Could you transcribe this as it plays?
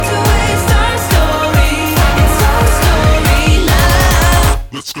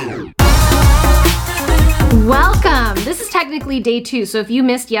technically day 2. So if you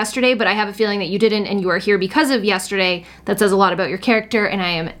missed yesterday, but I have a feeling that you didn't and you are here because of yesterday, that says a lot about your character, and I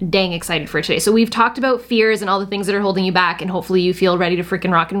am dang excited for today. So we've talked about fears and all the things that are holding you back, and hopefully you feel ready to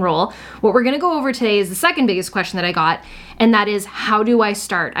freaking rock and roll. What we're gonna go over today is the second biggest question that I got, and that is, how do I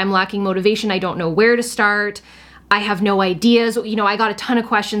start? I'm lacking motivation. I don't know where to start. I have no ideas. You know, I got a ton of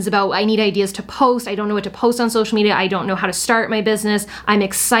questions about, I need ideas to post. I don't know what to post on social media. I don't know how to start my business. I'm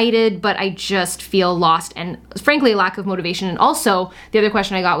excited, but I just feel lost and frankly, a lack of motivation. And also the other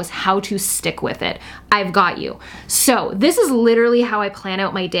question I got was how to stick with it. I've got you. So this is literally how I plan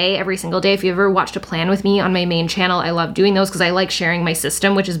out my day every single day. If you ever watched a plan with me on my main channel, I love doing those because I like sharing my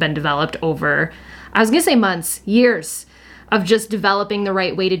system, which has been developed over, I was gonna say months, years, of just developing the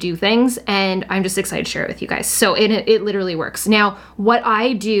right way to do things, and I'm just excited to share it with you guys. So it literally works. Now, what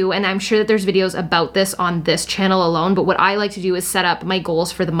I do, and I'm sure that there's videos about this on this channel alone, but what I like to do is set up my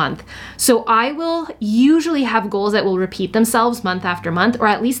goals for the month. So I will usually have goals that will repeat themselves month after month, or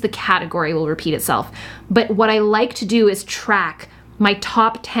at least the category will repeat itself. But what I like to do is track my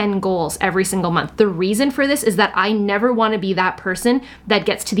top 10 goals every single month. The reason for this is that I never want to be that person that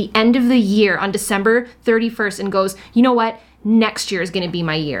gets to the end of the year on December 31st and goes, you know what? Next year is going to be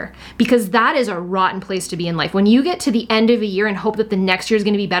my year. Because that is a rotten place to be in life. When you get to the end of a year and hope that the next year is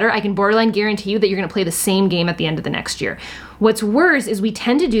going to be better, I can borderline guarantee you that you're going to play the same game at the end of the next year. What's worse is we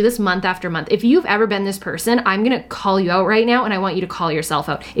tend to do this month after month. If you've ever been this person, I'm going to call you out right now, and I want you to call yourself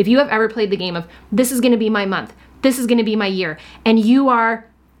out. If you have ever played the game of, this is going to be my month, this is going to be my year, and you are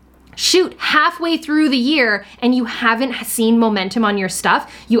halfway through the year and you haven't seen momentum on your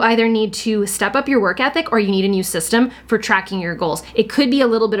stuff, you either need to step up your work ethic or you need a new system for tracking your goals. It could be a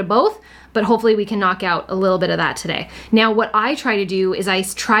little bit of both, but hopefully we can knock out a little bit of that today. Now, what I try to do is I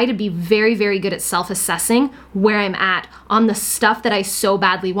try to be very, very good at self-assessing where I'm at on the stuff that I so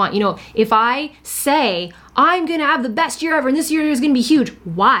badly want. You know, if I say, I'm gonna have the best year ever and this year is gonna be huge,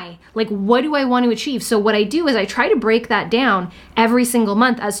 why? Like, what do I want to achieve? So what I do is I try to break that down every single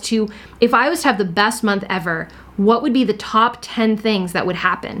month as to, if I was to have the best month ever, what would be the top 10 things that would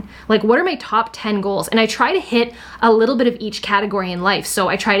happen? Like, what are my top 10 goals? And I try to hit a little bit of each category in life. So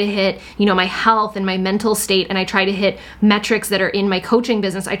I try to hit, you know, my health and my mental state, and I try to hit metrics that are in my coaching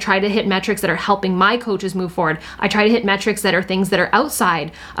business. I try to hit metrics that are helping my coaches move forward. I try to hit metrics that are things that are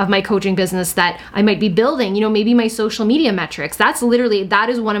outside of my coaching business that I might be building, you know, maybe my social media metrics. That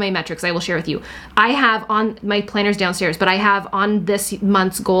is one of my metrics I will share with you. I have on my planners downstairs, but I have on this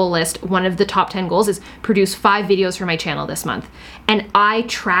month's goal list, one of the top 10 goals is produce 5 videos for my channel this month. And I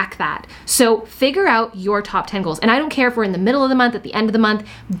track that. So figure out your top 10 goals. And I don't care if we're in the middle of the month, at the end of the month.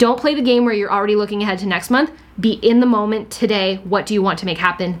 Don't play the game where you're already looking ahead to next month. Be in the moment today. What do you want to make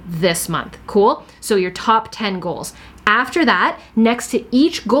happen this month? Cool? So your top 10 goals. After that, next to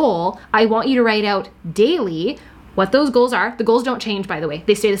each goal, I want you to write out daily what those goals are. The goals don't change, by the way.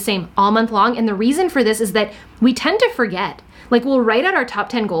 They stay the same all month long. And the reason for this is that we tend to forget. Like, we'll write out our top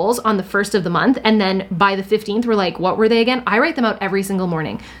 10 goals on the 1st of the month, and then by the 15th, we're like, what were they again? I write them out every single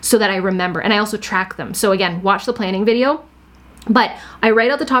morning so that I remember, and I also track them. So again, watch the planning video. But I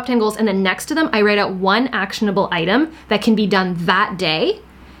write out the top 10 goals, and then next to them, I write out one actionable item that can be done that day.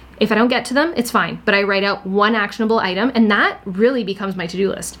 If I don't get to them, it's fine, but I write out one actionable item, and that really becomes my to-do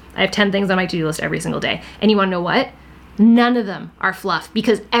list. I have 10 things on my to-do list every single day. And you wanna know what? None of them are fluff,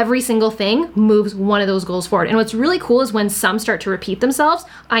 because every single thing moves one of those goals forward. And what's really cool is when some start to repeat themselves,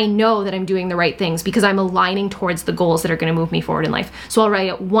 I know that I'm doing the right things because I'm aligning towards the goals that are going to move me forward in life. So I'll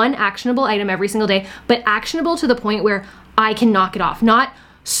write out one actionable item every single day, but actionable to the point where I can knock it off, not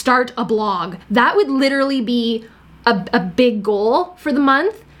start a blog. That would literally be a big goal for the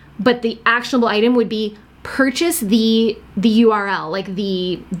month, but the actionable item would be purchase the URL, like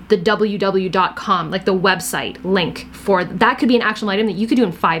the www.com, like the website link for that. Could be an actionable item that you could do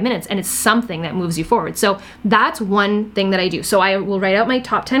in 5 minutes, and it's something that moves you forward. So that's one thing that I do. So I will write out my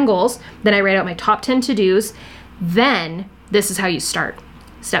top 10 goals, then I write out my top 10 to-dos. Then this is how you start.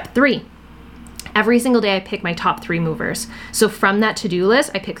 Step 3. Every single day I pick my top 3 movers. So from that to-do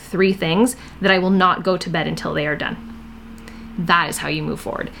list, I pick 3 things that I will not go to bed until they are done. That is how you move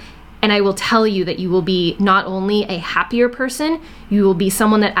forward. And I will tell you that you will be not only a happier person, you will be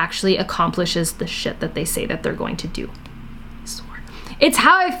someone that actually accomplishes the shit that they say that they're going to do. It's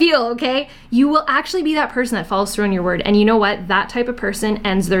how I feel, okay? You will actually be that person that follows through on your word. And you know what? That type of person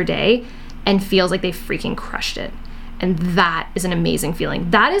ends their day and feels like they freaking crushed it. And that is an amazing feeling.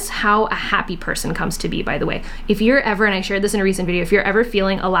 That is how a happy person comes to be, by the way. If you're ever, and I shared this in a recent video, if you're ever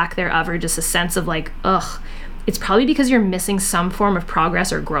feeling a lack thereof or just a sense of like, ugh, it's probably because you're missing some form of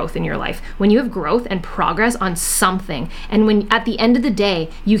progress or growth in your life. When you have growth and progress on something, and when at the end of the day,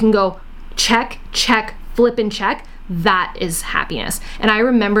 you can go check, check, flip and check, that is happiness. And I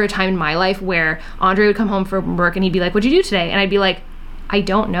remember a time in my life where Andre would come home from work and he'd be like, "What'd you do today?" And I'd be like, "I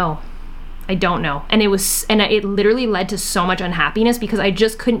don't know. I don't know." And it literally led to so much unhappiness because I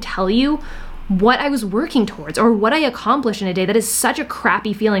just couldn't tell you what I was working towards or what I accomplished in a day. That is such a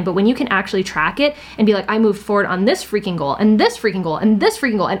crappy feeling. But when you can actually track it and be like, I moved forward on this freaking goal and this freaking goal and this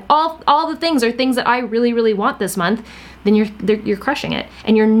freaking goal, and all the things are things that I really, really want this month, then you're crushing it.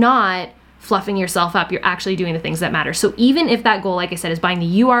 And you're not fluffing yourself up. You're actually doing the things that matter. So even if that goal, like I said, is buying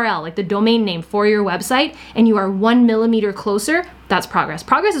the URL, like the domain name for your website, and you are 1 millimeter closer, that's progress.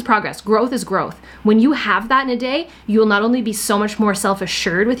 Progress is progress. Growth is growth. When you have that in a day, you will not only be so much more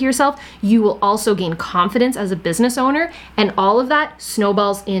self-assured with yourself, you will also gain confidence as a business owner, and all of that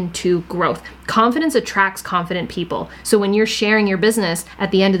snowballs into growth. Confidence attracts confident people. So when you're sharing your business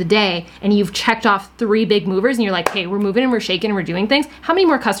at the end of the day and you've checked off 3 big movers and you're like, hey, we're moving and we're shaking and we're doing things, how many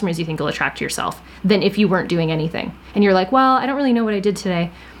more customers do you think you'll attract to yourself than if you weren't doing anything? And you're like, well, I don't really know what I did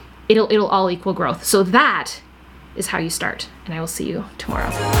today. It'll all equal growth. So that is how you start. And I will see you tomorrow.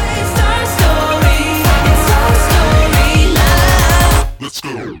 Let's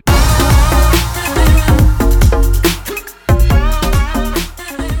go.